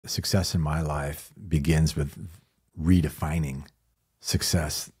Success in my life begins with redefining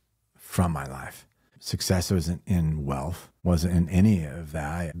success from my life. Success wasn't in wealth, wasn't in any of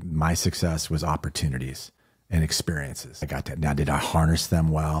that. My success was opportunities and experiences. I got to, now, did I harness them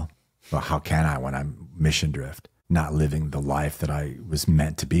well? Well, how can I when I'm mission drift, not living the life that I was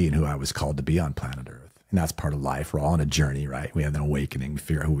meant to be and who I was called to be on planet Earth? And that's part of life. We're all on a journey, right? We have an awakening, we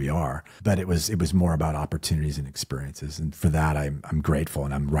figure out who we are. But it was more about opportunities and experiences. And for that, I'm grateful.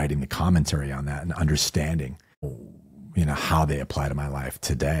 And I'm writing the commentary on that and understanding, how they apply to my life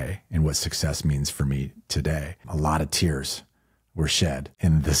today and what success means for me today. A lot of tears were shed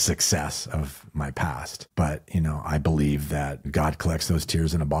in the success of my past. But, I believe that God collects those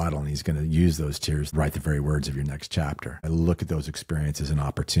tears in a bottle, and he's going to use those tears to write the very words of your next chapter. I look at those experiences and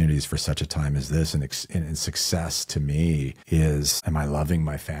opportunities for such a time as this, and success to me is, am I loving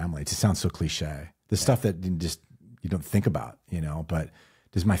my family? It just sounds so cliche. The stuff that you don't think about, but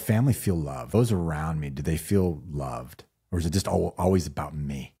does my family feel loved? Those around me, do they feel loved? Or is it just always about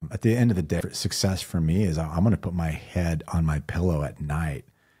me? At the end of the day, success for me is I'm going to put my head on my pillow at night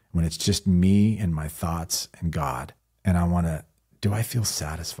when it's just me and my thoughts and God. And do I feel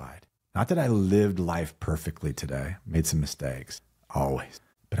satisfied? Not that I lived life perfectly today, made some mistakes, always.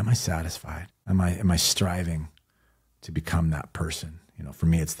 But am I satisfied? Am I striving to become that person? For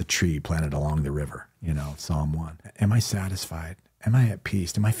me, it's the tree planted along the river, Psalm 1. Am I satisfied? Am I at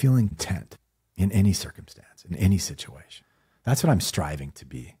peace? Am I feeling content in any circumstance, in any situation? That's what I'm striving to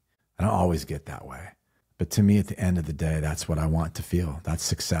be. I don't always get that way. But to me, at the end of the day, that's what I want to feel. That's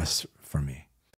success for me.